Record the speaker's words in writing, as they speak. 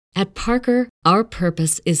At Parker, our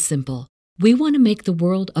purpose is simple. We want to make the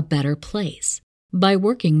world a better place by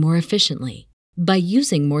working more efficiently, by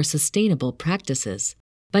using more sustainable practices,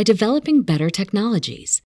 by developing better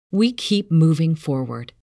technologies. We keep moving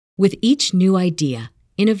forward. With each new idea,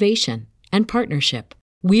 innovation, and partnership,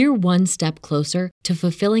 we're one step closer to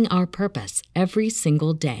fulfilling our purpose every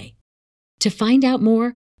single day. To find out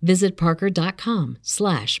more, visit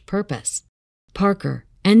parker.com/purpose. Parker,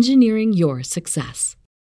 engineering your success.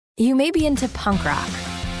 You may be into punk rock,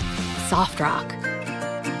 soft rock,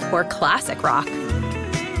 or classic rock,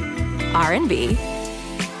 R&B,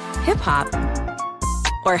 hip-hop,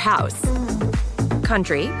 or house,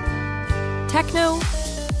 country, techno,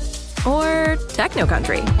 or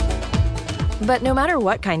techno-country. But no matter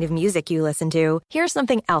what kind of music you listen to, here's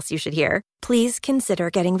something else you should hear. Please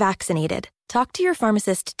consider getting vaccinated. Talk to your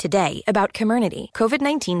pharmacist today about Comirnaty,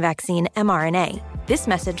 COVID-19 vaccine mRNA. This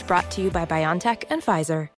message brought to you by BioNTech and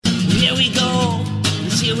Pfizer. Here we go,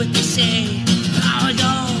 let's hear what they say. Now we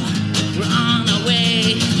go, we're on our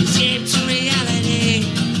way. Escape to reality.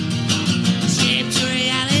 Escape to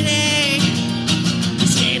reality.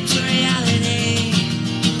 Escape to reality.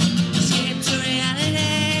 Escape to reality.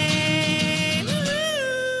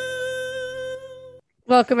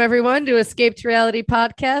 Welcome, everyone, to Escape to Reality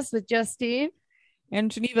podcast with Justine and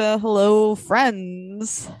Geneva. Hello,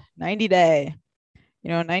 friends. 90 Day.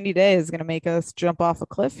 90 days is going to make us jump off a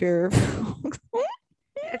cliff here.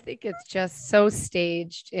 I think it's just so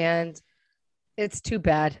staged, and it's too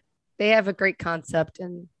bad. They have a great concept,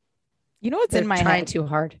 and what's in my trying head too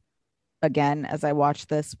hard. Again, as I watched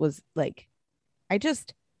this, was like,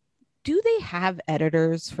 do they have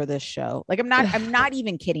editors for this show? Like, I'm not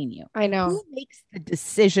even kidding you. I know. Who makes the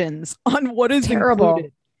decisions on what is terrible?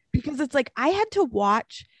 Included? Because it's like I had to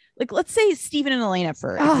watch. Like, let's say Steven and Elena,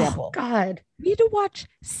 for example. God. We had to watch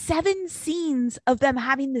 7 scenes of them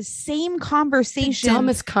having the same conversation. The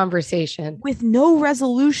dumbest conversation. With no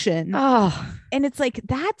resolution. Oh. And it's like,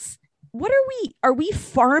 what are we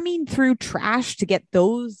farming through trash to get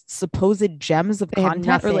those supposed gems of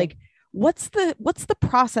content? Or like, what's the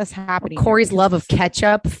process happening? Corey's love of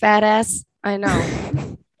ketchup, fat ass. I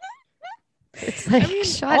know. It's like,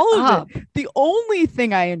 shut up. The only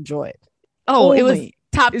thing I enjoyed. It was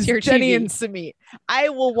top tier Jenny TV. And Samit. I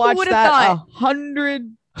will watch that 100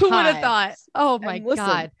 times. Who would have thought? Oh my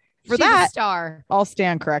God. For She's that a star. I'll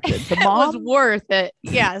stand corrected. The mom was worth it.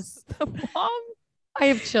 Yes. The mom. I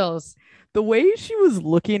have chills. The way she was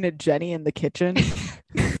looking at Jenny in the kitchen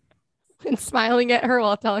and smiling at her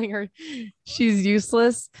while telling her she's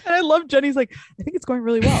useless. And I love Jenny's like, I think it's going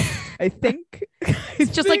really well. I think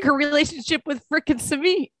it's just like her relationship with frickin'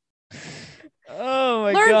 Samit. Oh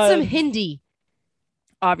my God. God. Learn some Hindi.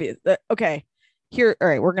 Obvious. Okay. Here. All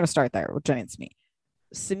right. We're going to start there with Jenny and Samit.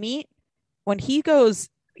 Samit, when he goes,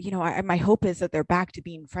 my hope is that they're back to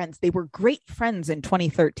being friends. They were great friends in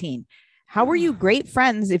 2013. How were you great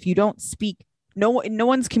friends if you don't speak? No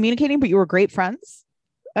one's communicating, but you were great friends.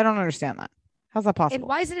 I don't understand that. How's that possible? And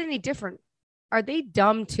why is it any different? Are they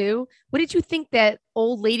dumb too? What did you think that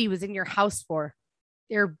old lady was in your house for?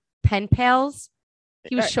 They're pen pals.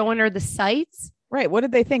 He was showing her the sights. Right. What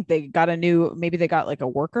did they think? They got maybe they got like a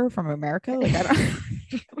worker from America. Like, I don't know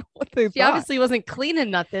what they She obviously wasn't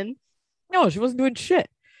cleaning nothing. No, she wasn't doing shit.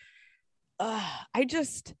 I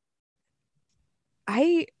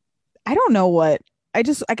don't know what. I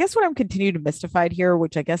guess what I'm continuing to mystified here,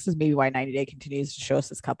 which I guess is maybe why 90 Day continues to show us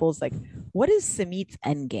this couple, is like, what is Samit's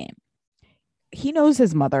end game? He knows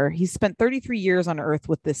his mother. He's spent 33 years on Earth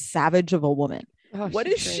with this savage of a woman. Oh, what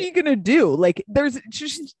is she gonna do? Like,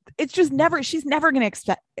 she's never gonna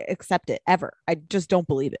accept it ever. I just don't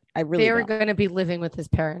believe it. I really. They're gonna be living with his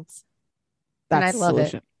parents. That's and I love the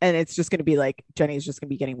solution. it. And it's just gonna be like Jenny's just gonna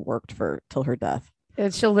be getting worked till her death.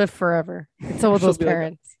 And she'll live forever. And so will those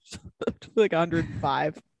parents. Like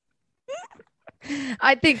 105.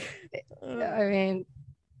 I think. I mean,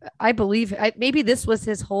 I believe. Maybe this was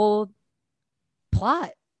his whole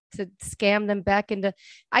plot. To scam them back into.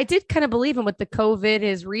 I did kind of believe him with the COVID,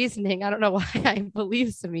 his reasoning. I don't know why I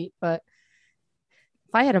believe Samit, but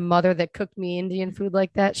if I had a mother that cooked me Indian food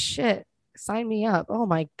like that, shit, sign me up. Oh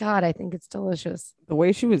my God, I think it's delicious. The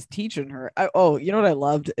way she was teaching her. You know what I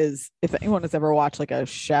loved is if anyone has ever watched like a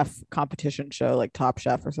chef competition show, like Top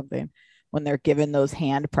Chef or something, when they're given those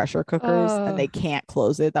hand pressure cookers and they can't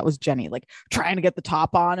close it. That was Jenny, like trying to get the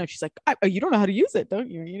top on, and she's like, "You don't know how to use it,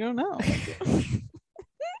 don't you? You don't know."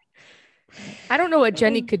 I don't know what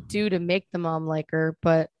Jenny could do to make the mom like her,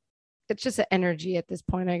 but it's just an energy at this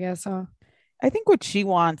point, I guess. Huh? I think what she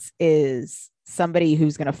wants is somebody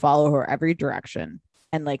who's going to follow her every direction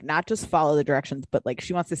and like not just follow the directions, but like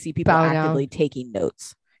she wants to see people actively taking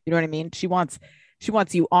notes. You know what I mean? She wants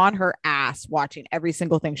you on her ass, watching every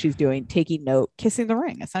single thing she's doing, taking note, kissing the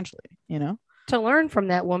ring, essentially, you know? To learn from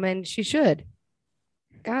that woman, she should.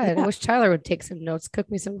 God, Yeah. I wish Tyler would take some notes, cook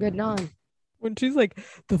me some good naan. When she's like,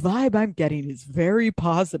 the vibe I'm getting is very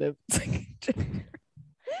positive. It's like,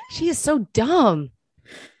 She is so dumb.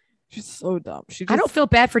 she's so dumb. I don't feel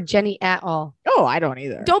bad for Jenny at all. Oh, I don't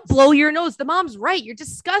either. Don't blow your nose. The mom's right. You're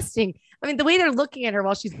disgusting. I mean, the way they're looking at her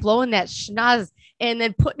while she's blowing that schnoz and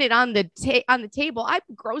then putting it on the table, I'm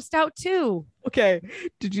grossed out too. Okay.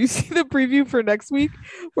 Did you see the preview for next week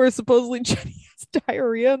where supposedly Jenny has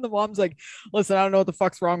diarrhea and the mom's like, listen, I don't know what the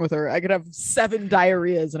fuck's wrong with her. I could have 7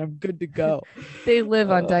 diarrheas and I'm good to go. They live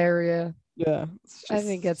on diarrhea. Yeah. I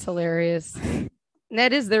think that's hilarious. And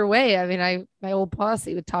that is their way. I mean, my old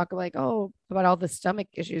posse would talk like, oh, about all the stomach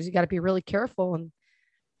issues. You got to be really careful. And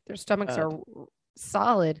their stomachs are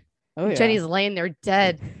solid. Oh, yeah. Jenny's laying there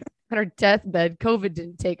dead on her deathbed. COVID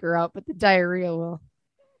didn't take her out, but the diarrhea will.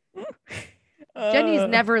 Jenny's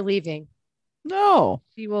never leaving. No.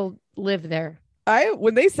 She will live there.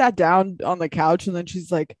 When they sat down on the couch and then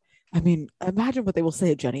she's like, I mean, imagine what they will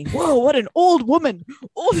say, Jenny. Whoa, what an old woman.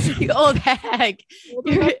 Old hag.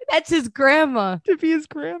 That's his grandma. To be his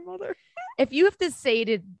grandmother. If you have to say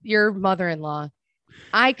to your mother-in-law,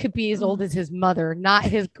 I could be as old as his mother, not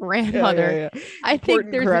his grandmother. Yeah. I think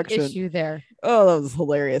there's correction. an issue there. Oh, that was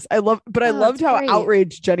hilarious. I loved how great.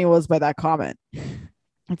 outraged Jenny was by that comment.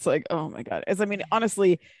 It's like, oh my God. I mean,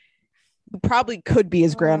 honestly, probably could be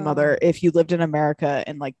his grandmother if you lived in America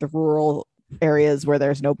in like the rural areas where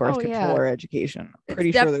there's no birth control or education.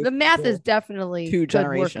 Pretty sure the math is definitely 2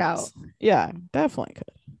 generations. Work out. Yeah, definitely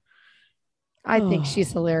could. I think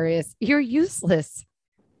she's hilarious. You're useless.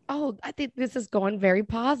 Oh, I think this is going very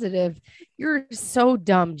positive. You're so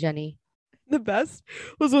dumb, Jenny. The best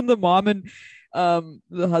was when the mom and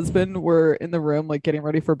the husband were in the room like getting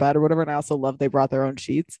ready for bed or whatever, and I also love they brought their own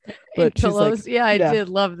sheets, but she's pillows. Like, yeah, I did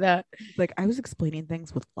love that. Like, I was explaining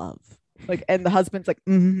things with love. Like, and the husband's like,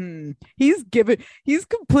 he's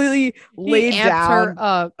completely laid down. Her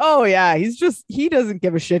up. Oh yeah, he doesn't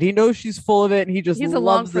give a shit. He knows she's full of it, and he's along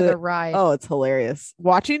loves for it. the ride. Oh, it's hilarious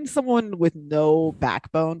watching someone with no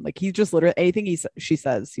backbone. Like, he's just literally anything she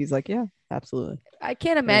says, he's like, yeah, absolutely. I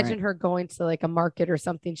can't imagine her going to like a market or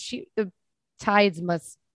something. The tides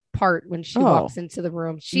must part when she walks into the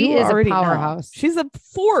room. She is a powerhouse. She's a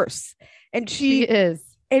force, and she is,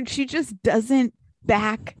 and she just doesn't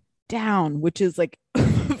back down, which is like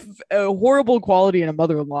a horrible quality in a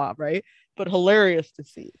mother-in-law, right? But hilarious to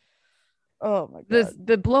see. Oh my God.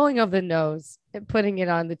 The blowing of the nose and putting it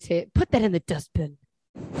on the table. Put that in the dustbin.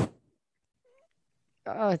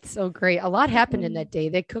 Oh, it's so great. A lot happened in that day.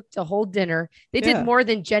 They cooked a whole dinner. They did more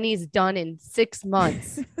than Jenny's done in 6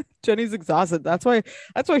 months. Jenny's exhausted. That's why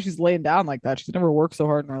she's laying down like that. She's never worked so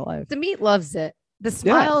hard in her life. Demeet loves it. The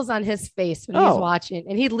smiles on his face when he's watching,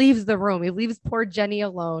 and he leaves the room. He leaves poor Jenny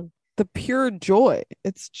alone. The pure joy.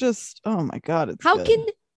 It's just, oh my God. It's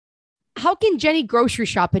how can Jenny grocery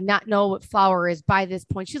shop and not know what flour is by this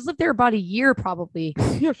point? She's lived there about a year probably,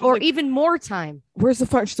 or like, even more time. Where's the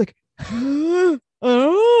fire? She's like, oh,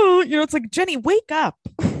 it's like, Jenny, wake up.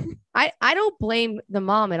 I don't blame the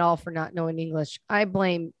mom at all for not knowing English. I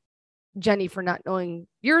blame Jenny for not knowing.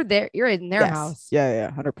 You're in their house. Yeah,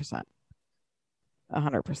 100%.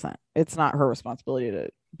 100%. It's not her responsibility to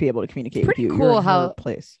be able to communicate with you. Cool. You're in her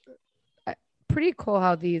place. Pretty cool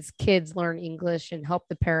how these kids learn English and help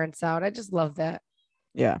the parents out. I just love that.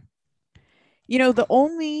 Yeah. The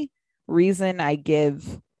only reason I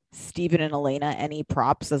give Stephen and Elena any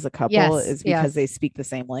props as a couple is because they speak the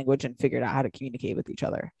same language and figured out how to communicate with each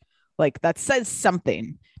other. Like, that says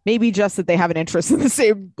something. Maybe just that they have an interest in the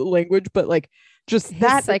same language, but like just his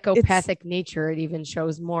that psychopathic nature, it even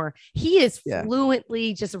shows more. He is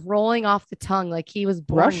fluently just rolling off the tongue like he was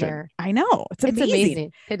born Russian. there. I know. It's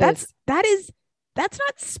amazing. That's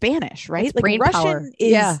not Spanish, right? It's like brain Russian power.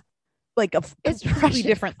 is like it's completely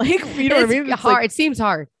different. Like, you know what I mean? It's hard. It seems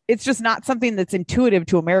hard. It's just not something that's intuitive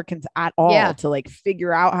to Americans at all to like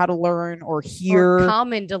figure out how to learn or hear. Or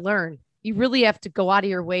common to learn. You really have to go out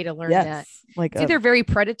of your way to learn that. Like, it's either very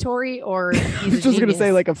predatory or I was just gonna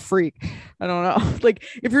say like a freak. I don't know. Like,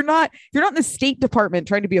 if you're not in the State Department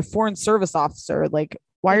trying to be a foreign service officer, like,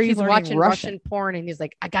 why are you learning watching Russian porn and he's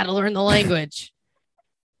like, I gotta learn the language.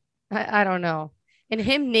 I don't know. And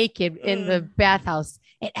him naked in the bathhouse,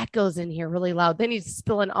 it echoes in here really loud. Then he's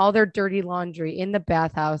spilling all their dirty laundry in the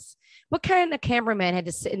bathhouse. What kind of cameraman had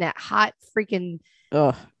to sit in that hot freaking?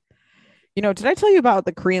 Ugh. Did I tell you about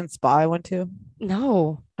the Korean spa I went to?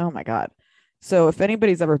 No. Oh my God. So if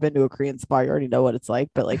anybody's ever been to a Korean spa, you already know what it's like.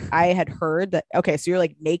 But like I had heard that, okay, so you're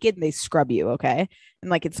like naked and they scrub you, okay?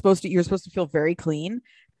 And like you're supposed to feel very clean.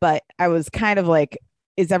 But I was kind of like,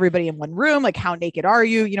 is everybody in one room? Like, how naked are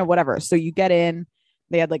you? You know, whatever. So you get in,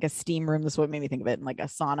 they had like a steam room. This is what made me think of it, and like a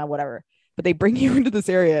sauna, whatever. But they bring you into this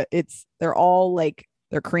area. They're all like,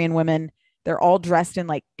 they're Korean women. They're all dressed in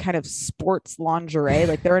like kind of sports lingerie.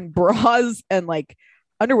 Like they're in bras and like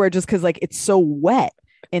underwear just because like it's so wet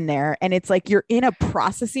in there. And it's like you're in a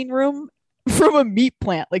processing room from a meat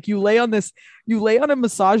plant. Like you lay on a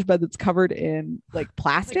massage bed that's covered in like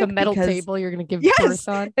plastic, like a metal table you're gonna give birth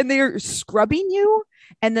on. And they're scrubbing you,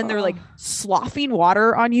 and then they're like sloughing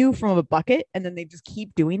water on you from a bucket, and then they just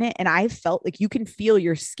keep doing it. And I felt like you can feel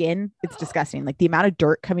your skin. It's disgusting. Like the amount of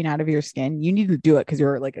dirt coming out of your skin. You need to do it because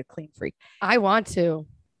you're like a clean freak. I want to.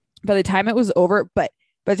 By the time it was over,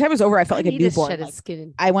 I felt like a newborn. Like,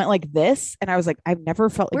 skin. I went like this, and I was like, I've never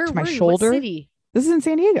felt like to my shoulder. What city? This is in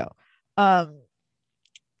San Diego. I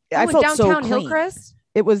felt downtown so clean. Hillcrest.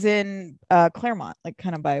 It was in Claremont, like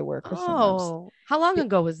kind of by where Kristen lives. How long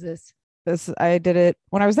ago was this? I did it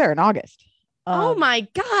when I was there in August. Oh my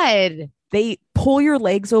God. They pull your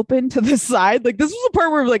legs open to the side. Like this was the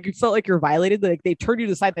part where like you felt like you're violated. Like they turn you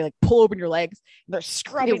to the side, they like pull open your legs, and they're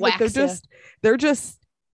scrubbing. Like, they're just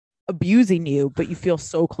abusing you, but you feel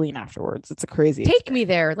so clean afterwards. It's a crazy Take me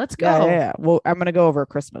there. Let's go. Yeah. Well, I'm gonna go over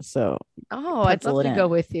Christmas, so I'd love to go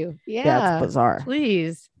with you. Yeah, it's bizarre.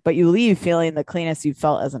 Please. But you leave feeling the cleanest you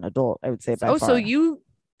felt as an adult, I would say. By far. So you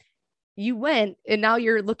went, and now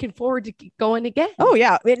you're looking forward to going again. Oh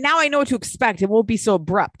yeah, now I know what to expect. It won't be so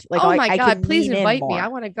abrupt. Like, oh my God, please invite me. I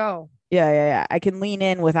want to go. Yeah. I can lean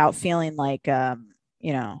in without feeling like,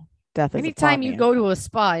 death. Anytime you go to a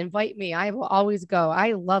spa, invite me. I will always go.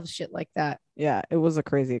 I love shit like that. Yeah, it was a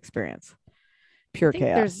crazy experience. Pure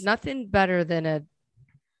chaos. There's nothing better than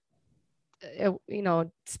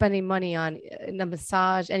spending money on a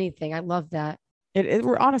massage, anything. I love that. It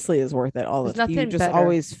honestly is worth it. All of it. You just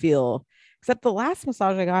always feel, except the last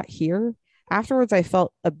massage I got here, afterwards I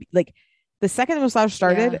felt like the second the massage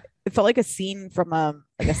started, it felt like a scene from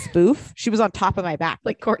like a spoof. She was on top of my back,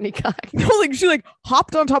 like Courtney Cox. No, like she like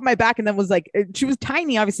hopped on top of my back and then was like, she was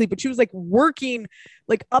tiny obviously, but she was like working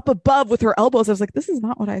like up above with her elbows. I was like, this is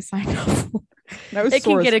not what I signed up for. It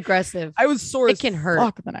can get aggressive. I was sore. It can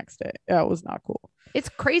hurt the next day. Yeah, it was not cool. It's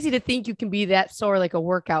crazy to think you can be that sore like a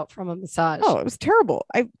workout from a massage. Oh, it was terrible.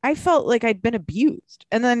 I felt like I'd been abused.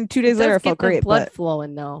 And then 2 days later, I felt great. Blood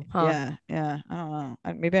flowing though. Huh? Yeah. I don't know.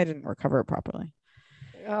 Maybe I didn't recover it properly.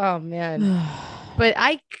 Oh man. But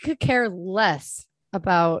I could care less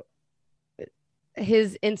about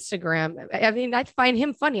his Instagram. I mean, I find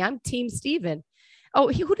him funny. I'm Team Steven. Oh,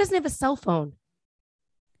 who doesn't have a cell phone?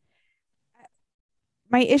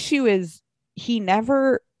 My issue is he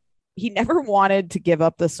never wanted to give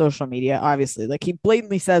up the social media. Obviously, like he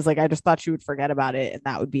blatantly says, like, I just thought you would forget about it and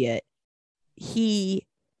that would be it. He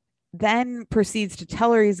then proceeds to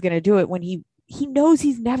tell her he's going to do it when he knows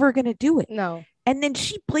he's never going to do it. No. And then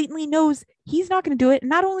she blatantly knows he's not going to do it. And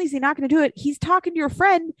not only is he not going to do it, he's talking to your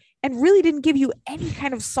friend and really didn't give you any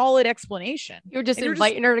kind of solid explanation. You're just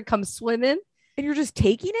inviting her to come swimming. And you're just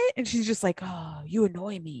taking it. And she's just like, oh, you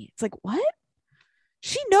annoy me. It's like, what?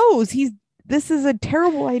 She knows this is a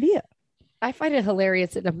terrible idea. I find it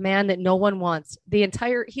hilarious that a man that no one wants,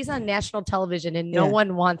 he's on national television and no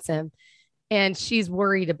one wants him. And she's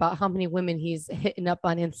worried about how many women he's hitting up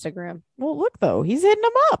on Instagram. Well, look though, he's hitting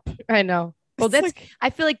them up. I know. Well, I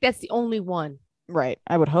feel like that's the only one. Right.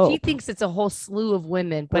 I would hope. He thinks it's a whole slew of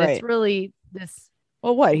women, but it's really this.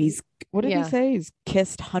 Well, what did he say? He's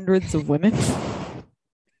kissed hundreds of women.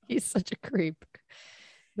 He's such a creep.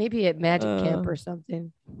 Maybe at Magic Camp or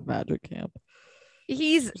something. Magic Camp.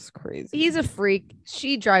 He's crazy. He's a freak.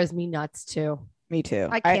 She drives me nuts too. Me too.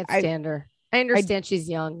 I can't stand her. I understand she's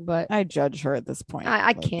young, but I judge her at this point.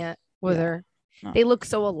 I can't with her. No. They look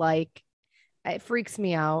so alike. It freaks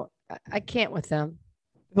me out. I can't with them.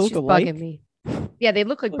 She's bugging me. Yeah, they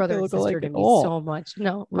look like brother and sister to me so much.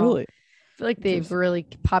 No, really. I feel like they've really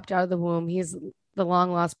popped out of the womb. He's the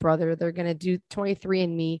long lost brother. They're going to do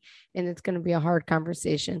 23andMe and it's going to be a hard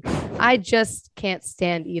conversation. I just can't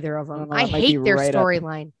stand either of them. I hate their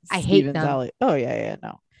storyline. I hate them. Oh yeah.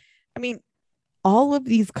 No, I mean, all of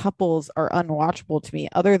these couples are unwatchable to me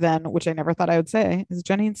other than, which I never thought I would say, is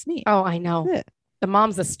Jenny and Sneak. Oh, I know. The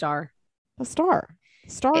mom's a star. A star.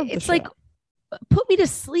 It's like, put me to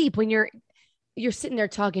sleep when you're sitting there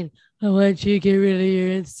talking, I want you to get rid of your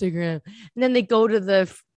Instagram. And then they go to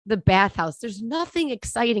the bathhouse. There's nothing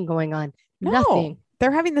exciting going on. No, nothing.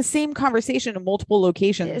 They're having the same conversation in multiple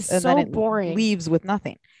locations. It's and so then it boring. Leaves with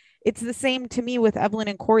nothing. It's the same to me with Evelyn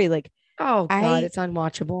and Corey. Like Oh God, it's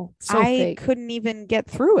unwatchable. So I fake. couldn't even get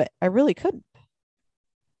through it. I really couldn't.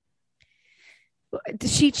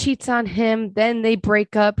 She cheats on him. Then they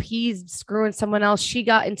break up. He's screwing someone else. She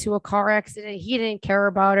got into a car accident. He didn't care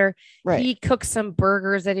about her. Right. He cooked some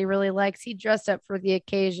burgers that he really likes. He dressed up for the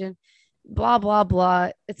occasion. Blah, blah, blah.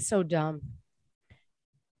 It's so dumb.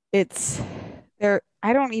 It's there.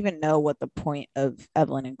 I don't even know what the point of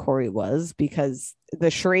Evelyn and Corey was, because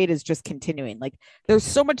the charade is just continuing. Like, there's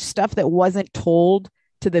so much stuff that wasn't told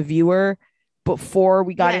to the viewer before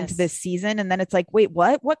we got into this season. And then it's like, wait,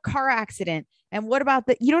 what car accident? And what about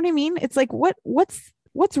the, you know what I mean? It's like, what's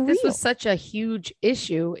real? This was such a huge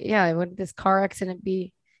issue. Yeah. When this car accident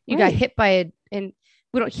be, you got hit by it and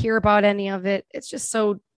we don't hear about any of it. It's just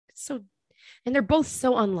so, and they're both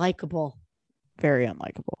so unlikable. Very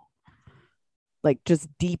unlikable. Like, just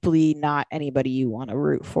deeply not anybody you want to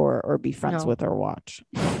root for or be friends with or watch.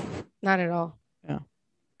 Not at all. Yeah.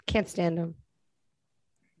 Can't stand them.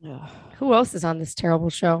 Yeah. Who else is on this terrible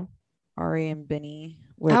show? Ari and Benny.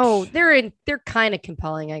 They're kind of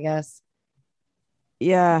compelling, I guess.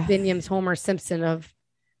 Yeah. Binyam's Homer Simpson of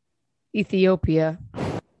Ethiopia.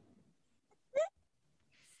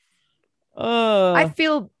 I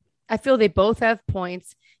feel they both have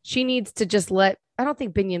points. She needs to just I don't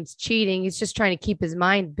think Binyam's cheating. He's just trying to keep his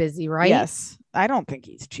mind busy, right? Yes. I don't think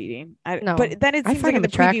he's cheating. No. But then it seems like in the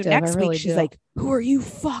preview next week, she's like, who are you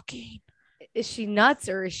fucking? Is she nuts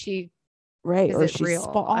or is she right? Or is she's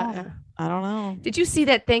real? I don't know. Did you see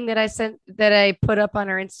that thing that I put up on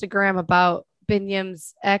our Instagram about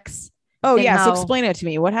Binyam's ex? Oh, yeah. So explain it to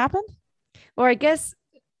me. What happened? Or I guess,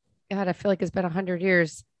 God, I feel like it's been 100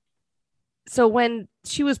 years. So when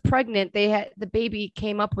she was pregnant, the baby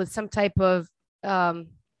came up with some type of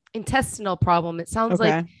intestinal problem. It sounds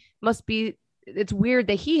like it's weird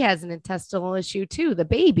that he has an intestinal issue too, the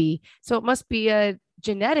baby. So it must be a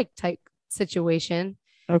genetic type situation.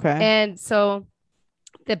 Okay. And so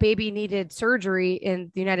the baby needed surgery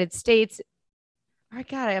in the United States. Oh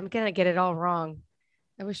God, I'm going to get it all wrong.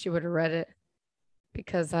 I wish you would have read it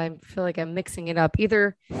because I feel like I'm mixing it up.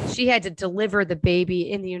 Either she had to deliver the baby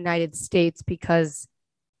in the United States because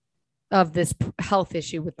of this health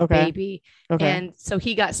issue with the baby. Okay. And so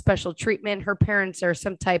he got special treatment. Her parents are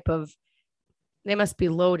some type of, they must be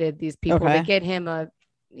loaded. These people, they get him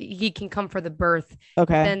he can come for the birth.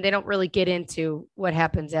 Okay. Then they don't really get into what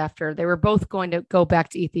happens after. They were both going to go back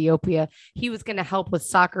to Ethiopia. He was going to help with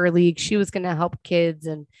soccer league. She was going to help kids.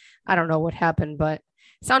 And I don't know what happened, but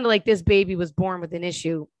it sounded like this baby was born with an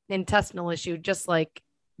intestinal issue, just like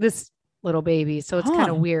this little baby. So it's kind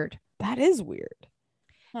of weird. That is weird.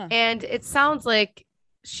 Huh. And it sounds like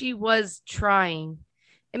she was trying.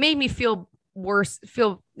 It made me feel worse,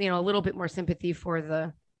 a little bit more sympathy for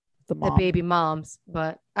the baby moms,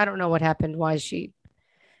 but I don't know what happened, why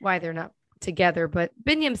they're not together. But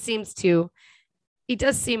Binyam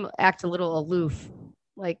act a little aloof.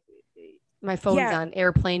 Like, my phone's on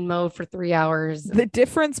airplane mode for 3 hours. The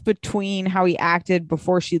difference between how he acted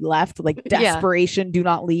before she left, like desperation, do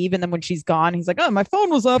not leave. And then when she's gone, he's like, oh, my phone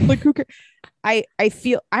was up. Like, who cares? I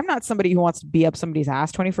feel I'm not somebody who wants to be up somebody's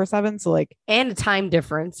ass 24/7. So like, and a time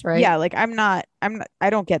difference, right? Yeah. Like I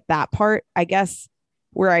don't get that part. I guess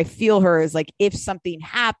where I feel her is like, if something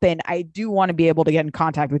happened, I do want to be able to get in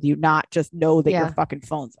contact with you, not just know that your fucking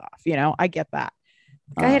phone's off. I get that.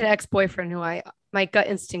 I had an ex-boyfriend who my gut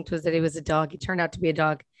instinct was that he was a dog. He turned out to be a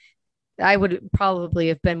dog. I would probably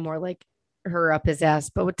have been more like her up his ass.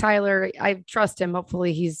 But with Tyler, I trust him.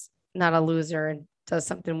 Hopefully he's not a loser and does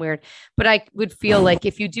something weird. But I would feel like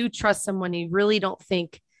if you do trust someone, you really don't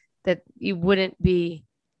think that you wouldn't be.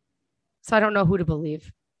 So I don't know who to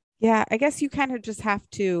believe. Yeah, I guess you kind of just have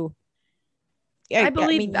to. I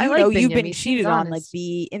believe you've been cheated on, like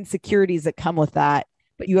the insecurities that come with that.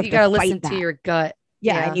 But you got to listen to your gut.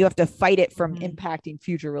 Yeah, and you have to fight it from impacting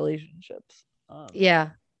future relationships. Yeah,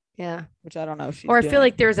 which I don't know. If or I feel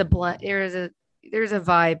like there's a vibe,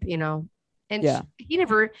 and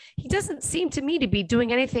he doesn't seem to me to be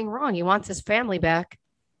doing anything wrong. He wants his family back.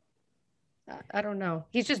 I don't know.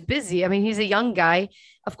 He's just busy. I mean, he's a young guy.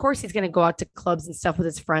 Of course, he's going to go out to clubs and stuff with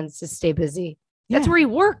his friends to stay busy. That's where he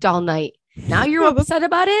worked all night. Now you're upset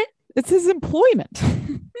about it? It's his employment.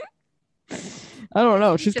 I don't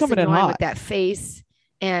know. She's coming in hot with that face.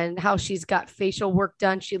 And how she's got facial work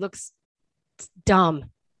done. She looks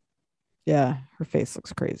dumb. Yeah, her face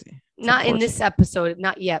looks crazy. Not in this episode,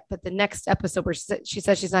 not yet, but the next episode where she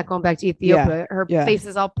says she's not going back to Ethiopia. Her face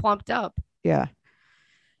is all plumped up. Yeah.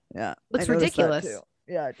 Looks ridiculous.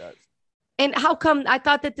 Yeah, it does. And how come I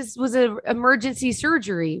thought that this was an emergency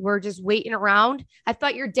surgery? We're just waiting around. I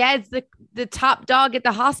thought your dad's the top dog at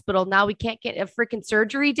the hospital. Now we can't get a freaking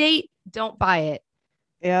surgery date. don't buy it.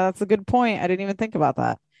 Yeah, that's a good point. I didn't even think about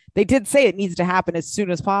that. They did say it needs to happen as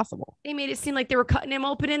soon as possible. They made it seem like they were cutting him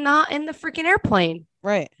open in the freaking airplane.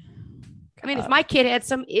 Right. I mean, if my kid had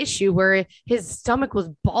some issue where his stomach was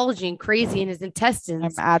bulging crazy in his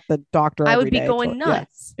intestines, I'm at the doctor. I would every be day going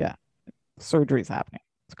nuts. Yeah. Surgery's happening.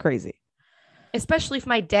 It's crazy. Especially if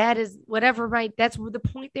my dad is whatever, right? That's the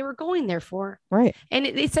point they were going there for. Right. And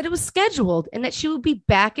they said it was scheduled and that she would be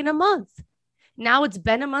back in a month. Now it's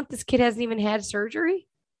been a month. This kid hasn't even had surgery.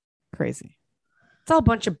 Crazy. It's all a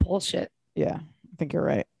bunch of bullshit. Yeah, I think you're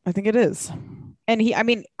right. I think it is. And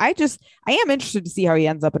I am interested to see how he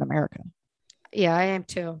ends up in America. Yeah, I am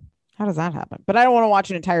too. How does that happen? But I don't want to watch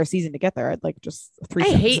an entire season to get there. I'd like just 3 I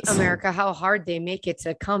sentences. hate America, how hard they make it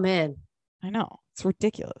to come in. I know. It's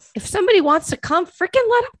ridiculous. If somebody wants to come, freaking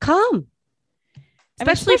let them come.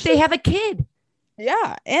 Especially if they have a kid.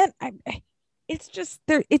 Yeah. And it's just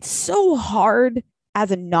it's so hard as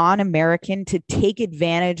a non-American to take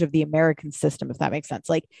advantage of the American system, if that makes sense.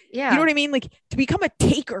 Like, yeah, you know what I mean? Like to become a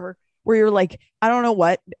taker where you're like, I don't know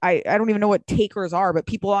what, I don't even know what takers are, but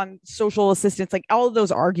people on social assistance, like all of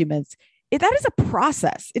those arguments, that is a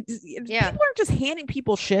process. People aren't just handing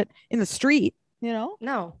people shit in the street, you know?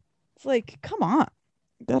 No. It's like, come on.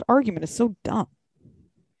 That argument is so dumb.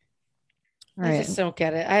 All I right. just don't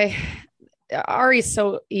get it. Ari's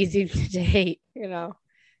so easy to hate, you know.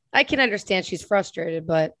 I can understand she's frustrated,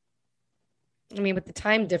 but I mean, with the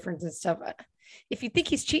time difference and stuff, if you think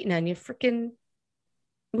he's cheating on you, freaking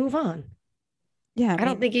move on. Yeah. I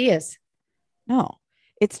don't think he is. No,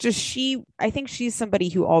 it's just I think she's somebody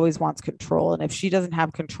who always wants control. And if she doesn't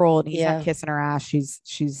have control and he's not kissing her ass,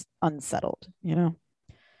 she's unsettled, you know?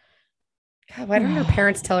 God, why don't her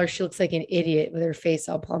parents tell her she looks like an idiot with her face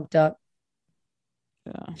all plumped up?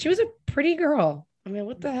 Yeah. She was a pretty girl. I mean,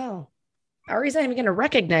 what the hell? Ari's not even going to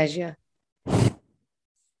recognize you.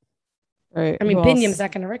 Right. I mean, Binyam's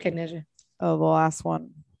not going to recognize you. Oh, the last one.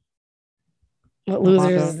 What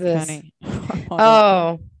losers is this?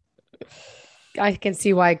 Oh, I can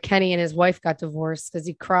see why Kenny and his wife got divorced because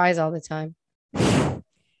he cries all the time.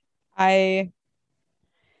 I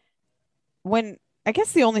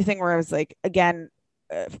guess the only thing where I was like, again,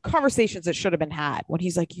 conversations that should have been had when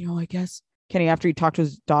he's like, I guess Kenny, after he talked to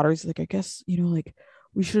his daughters, like, I guess, like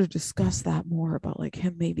we should have discussed that more about like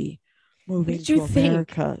him maybe moving to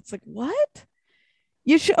America. It's like, what?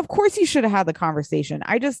 Of course you should have had the conversation.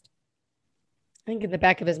 I think in the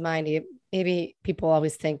back of his mind, maybe people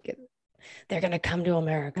always think they're going to come to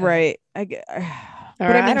America. Right. But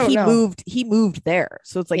I mean, he moved there.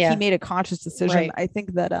 So it's like he made a conscious decision. Right. I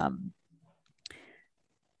think that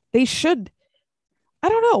they should, I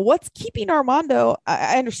don't know what's keeping Armando.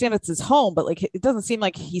 I understand it's his home, but like, it doesn't seem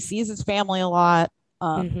like he sees his family a lot.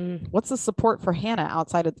 What's the support for Hannah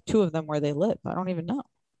outside of the two of them where they live? I don't even know.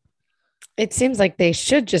 It seems like they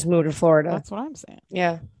should just move to Florida. That's what I'm saying.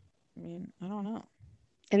 Yeah. I mean, I don't know.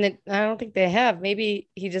 And then I don't think they have. Maybe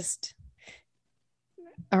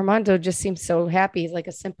Armando just seems so happy. He's like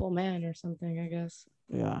a simple man or something, I guess.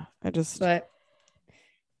 Yeah. But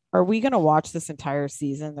are we going to watch this entire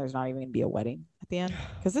season? There's not even going to be a wedding at the end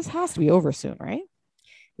because this has to be over soon, right?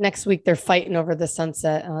 Next week, they're fighting over the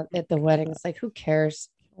sunset at the wedding. It's like, who cares?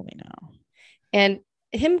 Only know. And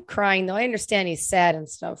him crying, though, I understand he's sad and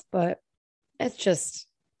stuff, but it's just,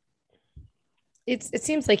 it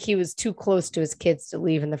seems like he was too close to his kids to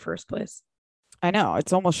leave in the first place. I know.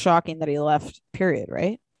 It's almost shocking that he left, period,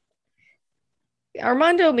 right?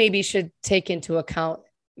 Armando maybe should take into account,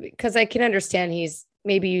 because I can understand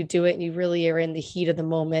maybe you do it and you really are in the heat of the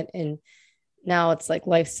moment. And now it's like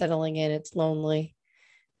life settling in, it's lonely.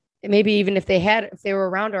 And maybe even if they were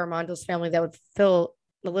around Armando's family, that would fill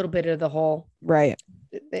a little bit of the hole. Right.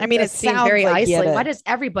 I mean, it sounds very like isolated. Why does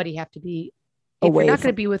everybody have to be away? If you're not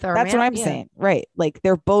going to be with our That's what I'm saying. Right. Like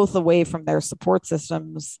they're both away from their support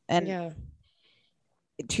systems. And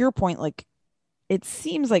to your point, like it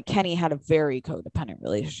seems like Kenny had a very codependent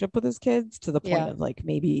relationship with his kids to the point of like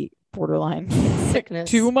maybe borderline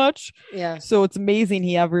sickness too much. Yeah. So it's amazing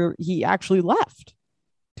he actually left.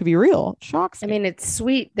 To be real, it shocks me. I mean, it's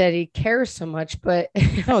sweet that he cares so much, but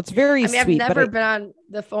no, it's very sweet. I've never been on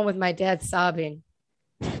the phone with my dad sobbing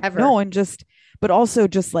ever. No, but also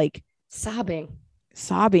just like sobbing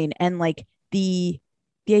and like the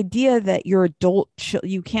idea that your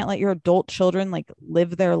you can't let your adult children like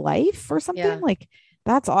live their life or something like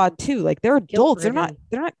that's odd too. Like they're adults. They're not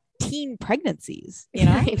teen pregnancies, you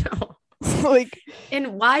know? I know. Like,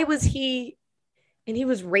 and why was he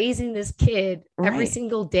was raising this kid every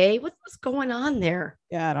single day? What was going on there?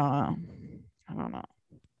 Yeah, I don't know.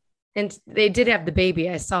 And they did have the baby,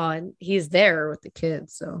 I saw, and he's there with the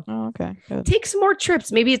kids. So okay, good. Take some more trips.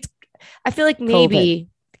 Maybe it's I feel like maybe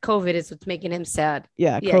COVID is what's making him sad.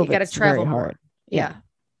 Yeah, Yeah, you got to COVID's travel very more. hard. Yeah.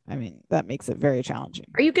 I mean, that makes it very challenging.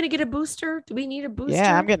 Are you going to get a booster? Do we need a booster?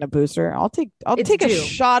 Yeah, I'm getting a booster. I'll take a due.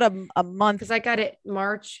 shot a month. Because I got it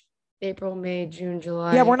March, April, May, June,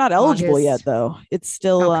 July. Yeah, we're not eligible August. yet though. It's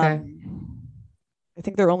still Okay. I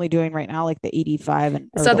think they're only doing right now like the 85 and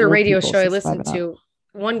This or the other old radio people, show I 65 listened and up. to,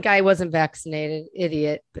 one guy wasn't vaccinated,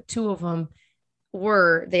 idiot, but two of them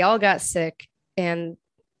were. They all got sick, and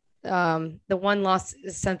the one lost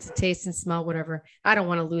his sense of taste and smell, whatever. I don't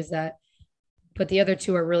want to lose that, but the other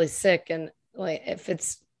two are really sick, and like if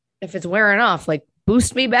it's wearing off, like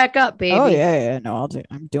boost me back up, baby. Oh yeah. No,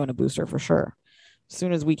 I'm doing a booster for sure. As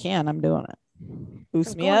soon as we can, I'm doing it.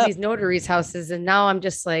 Boost I'm me going to up. these notaries' houses, and now I'm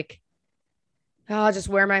just like, oh, I'll just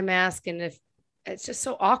wear my mask. And if it's just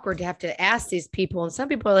so awkward to have to ask these people, and some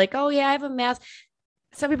people are like, oh yeah, I have a mask.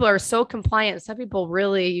 Some people are so compliant. Some people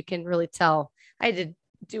really, you can really tell. I had to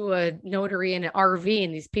do a notary in an RV,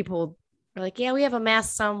 and these people are like, yeah, we have a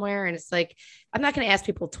mask somewhere. And it's like, I'm not going to ask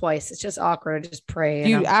people twice. It's just awkward. I just pray. Do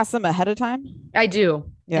you know? ask them ahead of time? I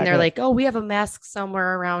do. Yeah, and they're good. like, oh, we have a mask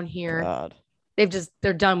somewhere around here. God.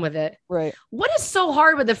 They're done with it. Right. What is so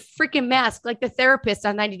hard with a freaking mask? Like the therapist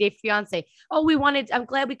on 90 Day Fiance. Oh, I'm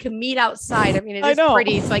glad we could meet outside. I mean, it I is know.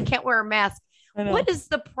 pretty, so I can't wear a mask. I know. What is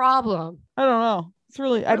the problem? I don't know. It's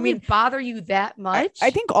really, I Really mean, bother you that much? I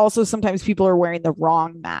think also sometimes people are wearing the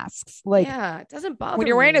wrong masks. Like yeah, it doesn't bother when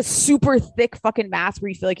you're wearing me. a super thick fucking mask where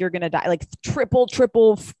you feel like you're going to die, like triple,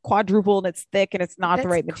 quadruple, and it's thick and it's not the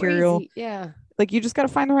That's right material. crazy. Yeah. Like you just got to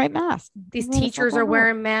find the right mask. These What the fuck teachers wrong are with it?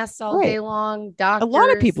 wearing masks all Right. day long. Doctors, lot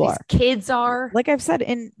of people these are. Kids are. Like I've said,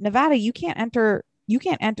 in Nevada, you can't enter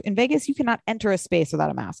in Vegas. You cannot enter a space without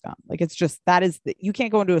a mask on. Like it's just, you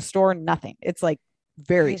can't go into a store, nothing. It's like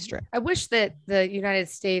very strict. I wish that the United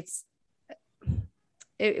States,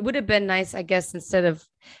 it would have been nice, I guess, instead of,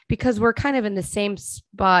 because we're kind of in the same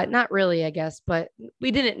spot, not really, I guess, but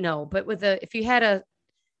we didn't know. But if you had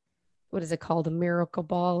what is it called? A miracle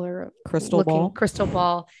ball or a Crystal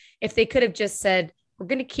ball. If they could have just said, we're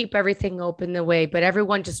going to keep everything open the way, but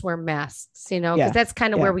everyone just wear masks, because Yeah. that's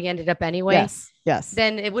kind of Yeah. where we ended up anyway. Yes.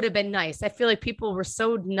 Then it would have been nice. I feel like people were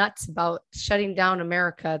so nuts about shutting down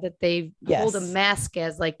America that they hold a Yes. mask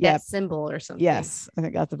as like Yep. that symbol or something. Yes. I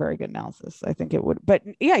think that's a very good analysis. I think it would, but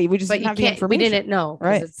yeah, we just But didn't you have the can't, we information. didn't know.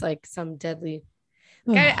 Right. It's like some deadly.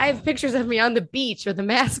 I have pictures of me on the beach with the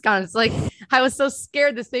mask on. It's like, I was so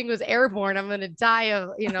scared this thing was airborne. I'm going to die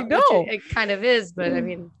of, know. which it kind of is, but I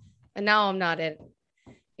mean, and now I'm not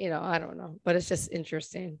I don't know, but it's just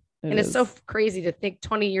interesting. And it's so crazy to think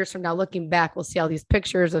 20 years from now, looking back, we'll see all these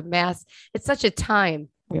pictures of masks. It's such a time.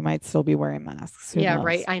 We might still be wearing masks. Who Yeah, knows?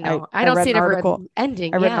 right. I know. I I don't read see it an ever article-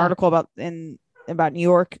 ending. I read an Yeah. article about New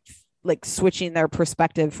York, like switching their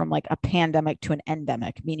perspective from like a pandemic to an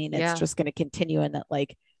endemic, meaning it's Yeah. just going to continue, and that like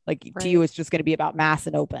to Right. you, it's just going to be about mass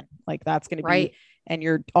and open. Like that's going to Right. be, and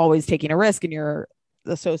you're always taking a risk, and you're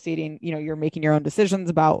associating, you're making your own decisions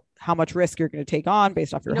about how much risk you're going to take on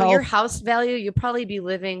based off your health. Your house value, you'll probably be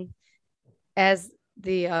living as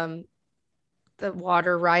the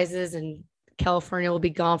water rises and California will be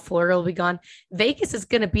gone, Florida will be gone. Vegas is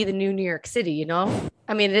going to be the new New York City,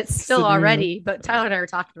 I mean, it's still the new- already, but Tyler and I were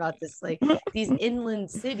talking about this, like these inland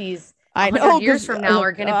cities I 100 know years 'cause- from now oh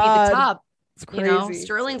are going to be God, the top. It's crazy.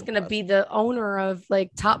 Sterling's going to be the owner of like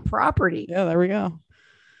top property. Yeah, there we go.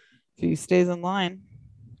 If he stays in line,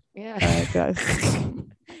 Yeah. all right, guys.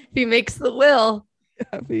 If he makes the will.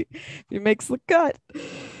 if he makes the cut.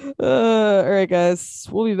 All right, guys,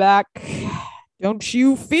 we'll be back. Don't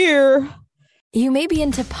you fear. You may be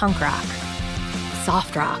into punk rock,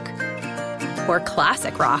 soft rock, or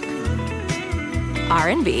classic rock,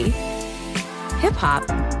 R&B, hip hop,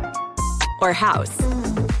 or house,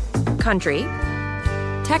 country,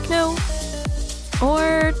 techno,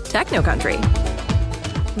 or techno country.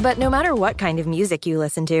 But no matter what kind of music you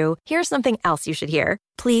listen to, here's something else you should hear.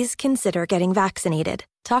 Please consider getting vaccinated.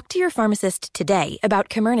 Talk to your pharmacist today about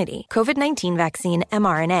Comirnaty, COVID-19 vaccine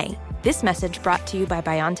mRNA. This message brought to you by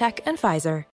BioNTech and Pfizer.